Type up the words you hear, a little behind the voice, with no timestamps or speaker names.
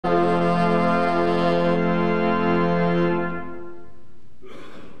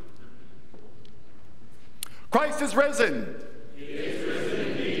Christ is risen. He is risen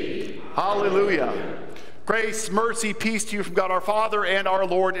indeed. Hallelujah. Grace, mercy, peace to you from God our Father and our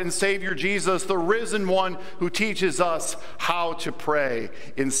Lord and Savior Jesus, the risen one who teaches us how to pray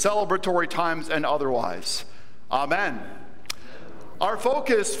in celebratory times and otherwise. Amen. Our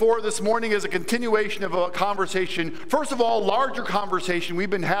focus for this morning is a continuation of a conversation, first of all, larger conversation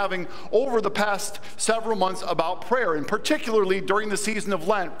we've been having over the past several months about prayer, and particularly during the season of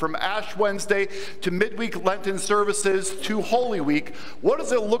Lent, from Ash Wednesday to midweek Lenten services to Holy Week. What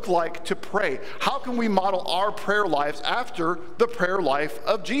does it look like to pray? How can we model our prayer lives after the prayer life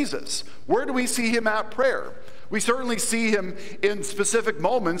of Jesus? Where do we see him at prayer? We certainly see him in specific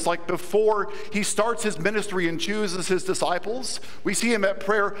moments, like before he starts his ministry and chooses his disciples. We see him at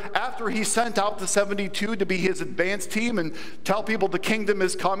prayer after he sent out the 72 to be his advance team and tell people the kingdom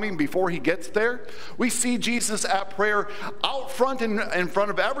is coming before he gets there. We see Jesus at prayer out front in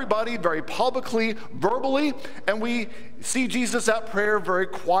front of everybody, very publicly, verbally, and we see Jesus at prayer very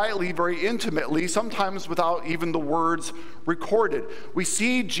quietly, very intimately, sometimes without even the words recorded. We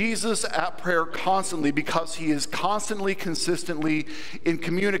see Jesus at prayer constantly because he is constantly, consistently in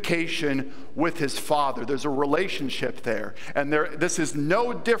communication with his Father. There's a relationship there. And this is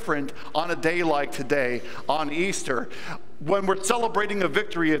no different on a day like today, on Easter. When we're celebrating a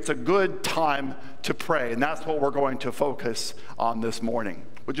victory, it's a good time to pray. And that's what we're going to focus on this morning.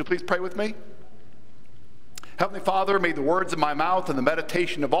 Would you please pray with me? Heavenly Father, may the words of my mouth and the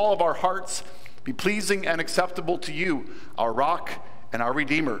meditation of all of our hearts be pleasing and acceptable to you, our rock and our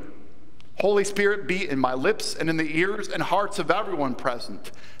Redeemer. Holy Spirit, be in my lips and in the ears and hearts of everyone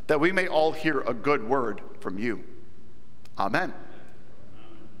present, that we may all hear a good word from you. Amen.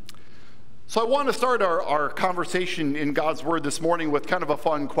 So I want to start our conversation in God's word this morning with kind of a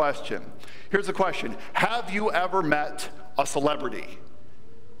fun question. Here's the question. Have you ever met a celebrity?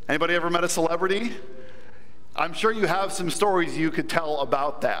 Anybody ever met a celebrity? I'm sure you have some stories you could tell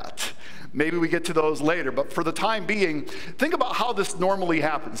about that. Maybe we get to those later, but for the time being, think about how this normally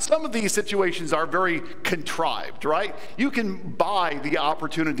happens. Some of these situations are very contrived, right? You can buy the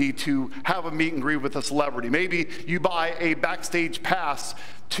opportunity to have a meet and greet with a celebrity. Maybe you buy a backstage pass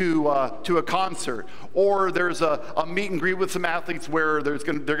to a concert, or there's a meet and greet with some athletes where they're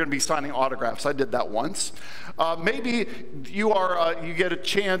going to be signing autographs. I did that once. Maybe you get a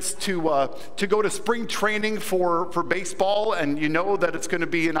chance to go to spring training for baseball, and you know that it's going to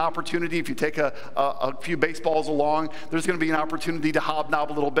be an opportunity. If you take a few baseballs along, there's going to be an opportunity to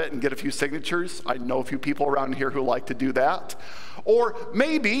hobnob a little bit and get a few signatures. I know a few people around here who like to do that. Or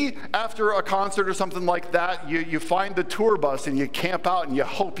maybe after a concert or something like that, you find the tour bus and you camp out and you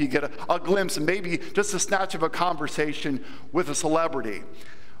hope you get a glimpse and maybe just a snatch of a conversation with a celebrity.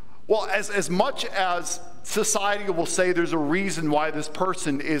 Well, as much as society will say there's a reason why this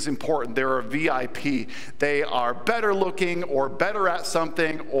person is important, they're a VIP, they are better looking or better at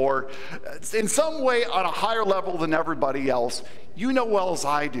something or in some way on a higher level than everybody else, you know well as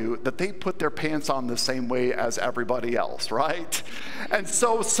I do that they put their pants on the same way as everybody else, right? And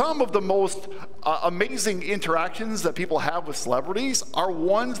so some of the most amazing interactions that people have with celebrities are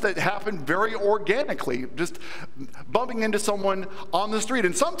ones that happen very organically, just bumping into someone on the street.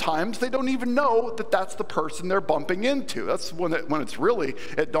 And sometimes they don't even know that that's the person they're bumping into. That's when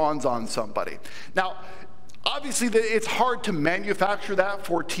it dawns on somebody. Now, obviously, it's hard to manufacture that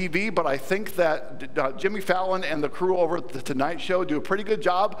for TV, but I think that Jimmy Fallon and the crew over at The Tonight Show do a pretty good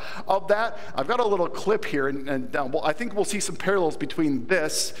job of that. I've got a little clip here, and I think we'll see some parallels between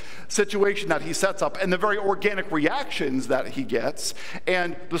this situation that he sets up and the very organic reactions that he gets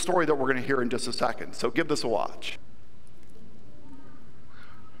and the story that we're going to hear in just a second. So give this a watch.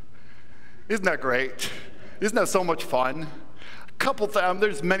 Isn't that great? Isn't that so much fun?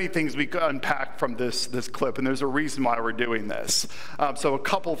 There's many things we could unpack from this clip, and there's a reason why we're doing this. So a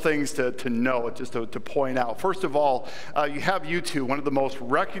couple things to know, just to point out. First of all, you have U2, one of the most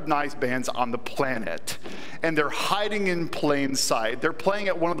recognized bands on the planet, and they're hiding in plain sight. They're playing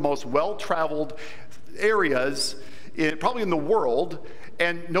at one of the most well-traveled areas, probably in the world,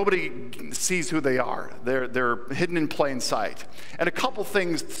 and nobody sees who they are. They're hidden in plain sight. And a couple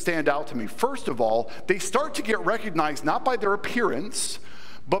things stand out to me. First of all, they start to get recognized not by their appearance,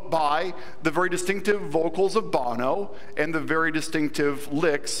 but by the very distinctive vocals of Bono and the very distinctive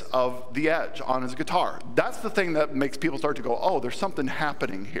licks of The Edge on his guitar. That's the thing that makes people start to go, oh, there's something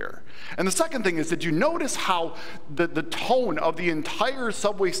happening here. And the second thing is, did you notice how the tone of the entire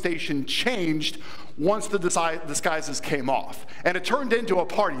subway station changed once the disguises came off? And it turned into a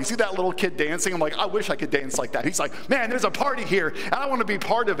party. You see that little kid dancing? I'm like, I wish I could dance like that. He's like, man, there's a party here, and I want to be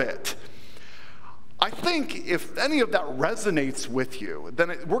part of it. I think if any of that resonates with you,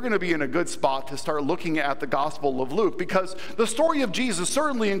 then we're going to be in a good spot to start looking at the Gospel of Luke, because the story of Jesus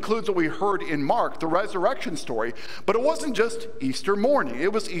certainly includes what we heard in Mark, the resurrection story, but it wasn't just Easter morning.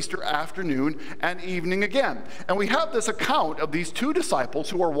 It was Easter afternoon and evening again. And we have this account of these two disciples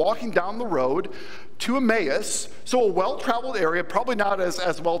who are walking down the road to Emmaus, so a well-traveled area, probably not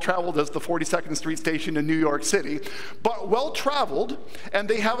as well-traveled as the 42nd Street station in New York City, but well-traveled, and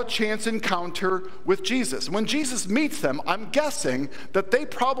they have a chance encounter with Jesus. When Jesus meets them, I'm guessing that they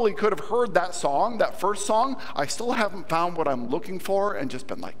probably could have heard that song, that first song, "I still haven't found what I'm looking for," and just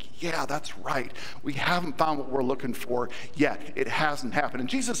been like, yeah, that's right. We haven't found what we're looking for yet. It hasn't happened. And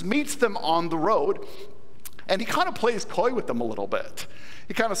Jesus meets them on the road, and he kind of plays coy with them a little bit.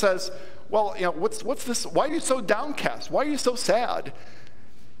 He kind of says, well, what's this? Why are you so downcast? Why are you so sad?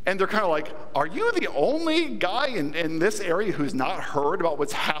 And they're kind of like, are you the only guy in this area who's not heard about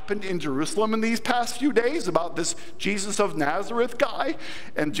what's happened in Jerusalem in these past few days about this Jesus of Nazareth guy?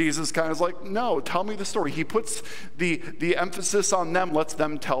 And Jesus kind of is like, no, tell me the story. He puts the emphasis on them, lets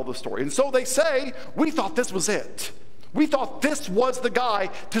them tell the story. And so they say, we thought this was it. We thought this was the guy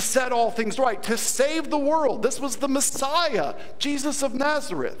to set all things right, to save the world. This was the Messiah, Jesus of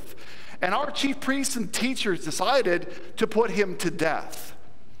Nazareth. And our chief priests and teachers decided to put him to death.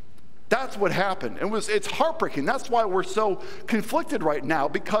 That's what happened. It's heartbreaking. That's why we're so conflicted right now,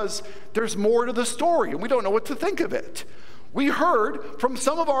 because there's more to the story, and we don't know what to think of it. We heard from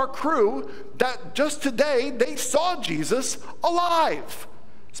some of our crew that just today they saw Jesus alive.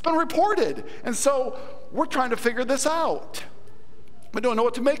 It's been reported. And so we're trying to figure this out. We don't know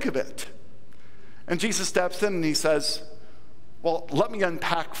what to make of it. And Jesus steps in and he says, well, let me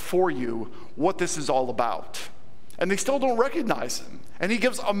unpack for you what this is all about. And they still don't recognize him. And he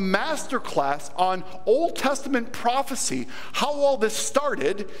gives a master class on Old Testament prophecy, how all this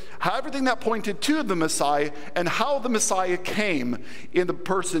started, how everything that pointed to the Messiah, and how the Messiah came in the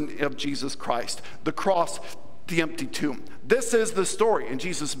person of Jesus Christ, the cross, the empty tomb. This is the story, and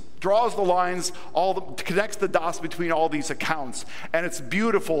Jesus draws the lines, connects the dots between all these accounts, and it's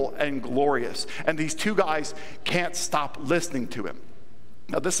beautiful and glorious. And these two guys can't stop listening to him.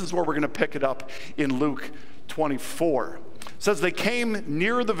 Now, this is where we're going to pick it up in Luke 24. It says they came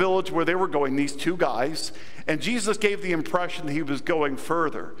near the village where they were going, these two guys, and Jesus gave the impression that he was going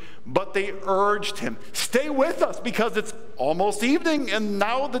further. But they urged him, stay with us because it's almost evening and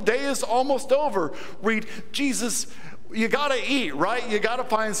now the day is almost over. Read, Jesus, you got to eat, right? You got to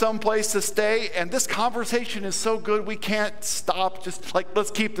find some place to stay. And this conversation is so good, we can't stop. Just like,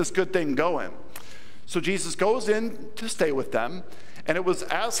 let's keep this good thing going. So Jesus goes in to stay with them. And it was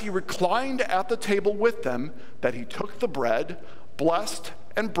as he reclined at the table with them that he took the bread, blessed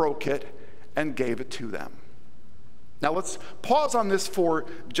and broke it, and gave it to them. Now let's pause on this for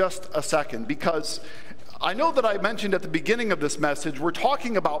just a second, because I know that I mentioned at the beginning of this message, we're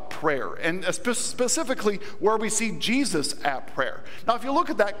talking about prayer, and specifically where we see Jesus at prayer. Now, if you look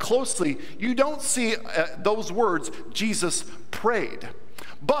at that closely, you don't see those words, Jesus prayed.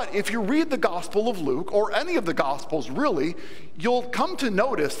 But if you read the Gospel of Luke, or any of the Gospels really, you'll come to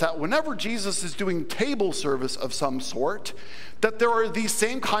notice that whenever Jesus is doing table service of some sort, that there are these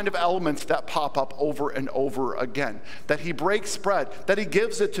same kind of elements that pop up over and over again. That he breaks bread, that he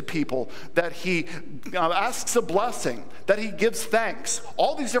gives it to people, that he asks a blessing, that he gives thanks.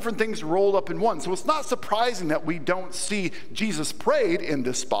 All these different things rolled up in one. So it's not surprising that we don't see Jesus prayed in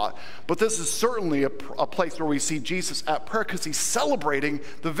this spot, but this is certainly a place where we see Jesus at prayer, because he's celebrating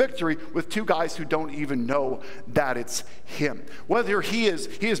the victory with two guys who don't even know that it's him. Whether he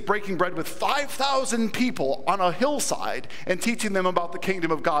is breaking bread with 5,000 people on a hillside and teaching them about the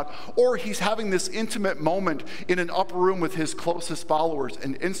kingdom of God, or he's having this intimate moment in an upper room with his closest followers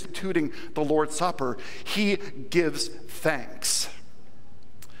and instituting the Lord's Supper, he gives thanks.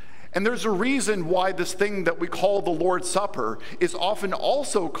 And there's a reason why this thing that we call the Lord's Supper is often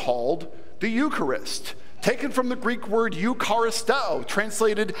also called the Eucharist, taken from the Greek word eucharisteo,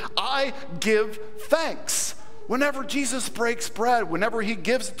 translated, I give thanks. Whenever Jesus breaks bread, whenever he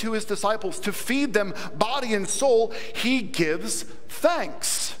gives it to his disciples to feed them body and soul, he gives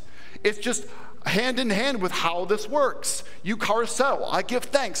thanks. It's just hand in hand with how this works. Eucharisteo, I give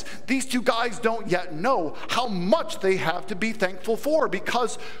thanks. These two guys don't yet know how much they have to be thankful for,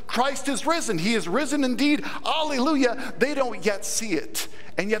 because Christ is risen. He is risen indeed. Alleluia. They don't yet see it,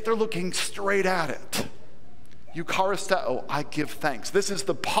 and yet they're looking straight at it. Eucharisteo, I give thanks. This is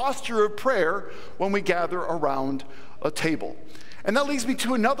the posture of prayer when we gather around a table. And that leads me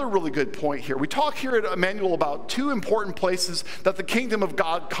to another really good point here. We talk here at Emmanuel about two important places that the kingdom of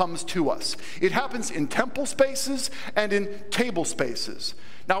God comes to us. It happens in temple spaces and in table spaces.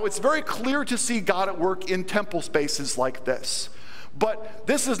 Now, it's very clear to see God at work in temple spaces like this. But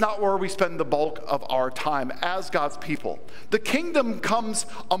this is not where we spend the bulk of our time as God's people. The kingdom comes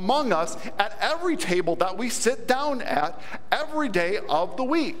among us at every table that we sit down at every day of the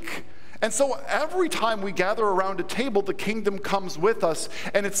week. And so every time we gather around a table, the kingdom comes with us,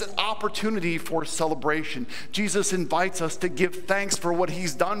 and it's an opportunity for celebration. Jesus invites us to give thanks for what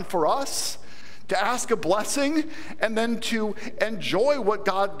he's done for us, to ask a blessing, and then to enjoy what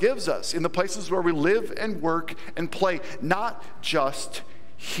God gives us in the places where we live and work and play, not just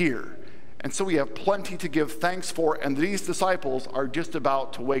here. And so we have plenty to give thanks for, and these disciples are just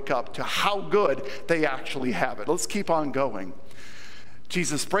about to wake up to how good they actually have it. Let's keep on going.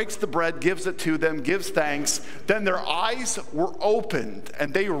 Jesus breaks the bread, gives it to them, gives thanks. Then their eyes were opened,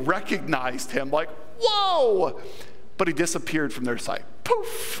 and they recognized him like, whoa! But he disappeared from their sight.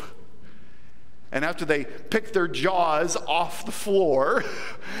 Poof! And after they pick their jaws off the floor,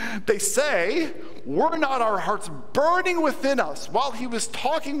 they say, were not our hearts burning within us while he was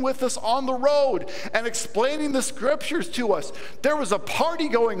talking with us on the road and explaining the scriptures to us? There was a party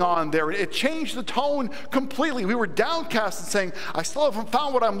going on there. It changed the tone completely. We were downcast and saying, I still haven't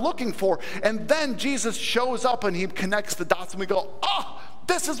found what I'm looking for. And then Jesus shows up and he connects the dots, and we go,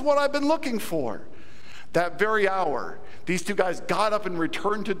 this is what I've been looking for. That very hour, these two guys got up and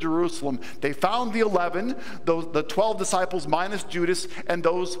returned to Jerusalem. They found the 11, the 12 disciples minus Judas, and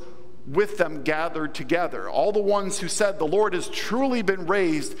those with them gathered together. All the ones who said, the Lord has truly been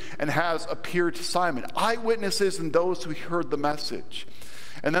raised and has appeared to Simon. Eyewitnesses and those who heard the message.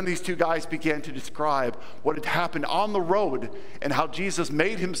 And then these two guys began to describe what had happened on the road and how Jesus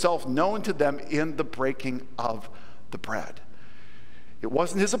made himself known to them in the breaking of the bread. It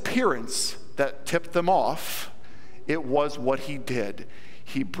wasn't his appearance that tipped them off. It was what he did.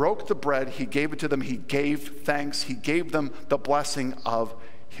 He broke the bread, he gave it to them, he gave thanks, he gave them the blessing of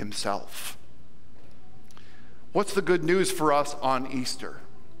himself. What's the good news for us on Easter?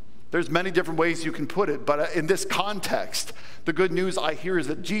 There's many different ways you can put it, but in this context, the good news I hear is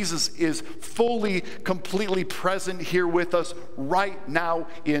that Jesus is fully, completely present here with us right now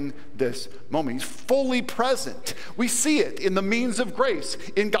in this moment. He's fully present. We see it in the means of grace,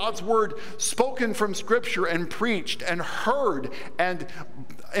 in God's word spoken from Scripture and preached and heard and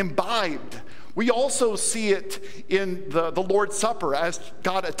imbibed. We also see it in the Lord's Supper as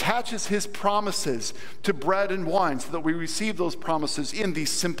God attaches his promises to bread and wine so that we receive those promises in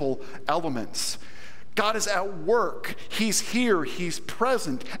these simple elements. God is at work. He's here. He's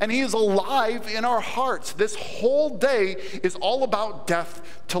present. And he is alive in our hearts. This whole day is all about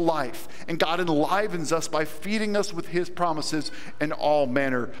death to life. And God enlivens us by feeding us with his promises and all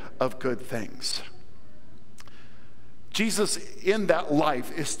manner of good things. Jesus, in that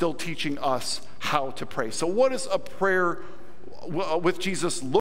life, is still teaching us how to pray. So what does a prayer with Jesus look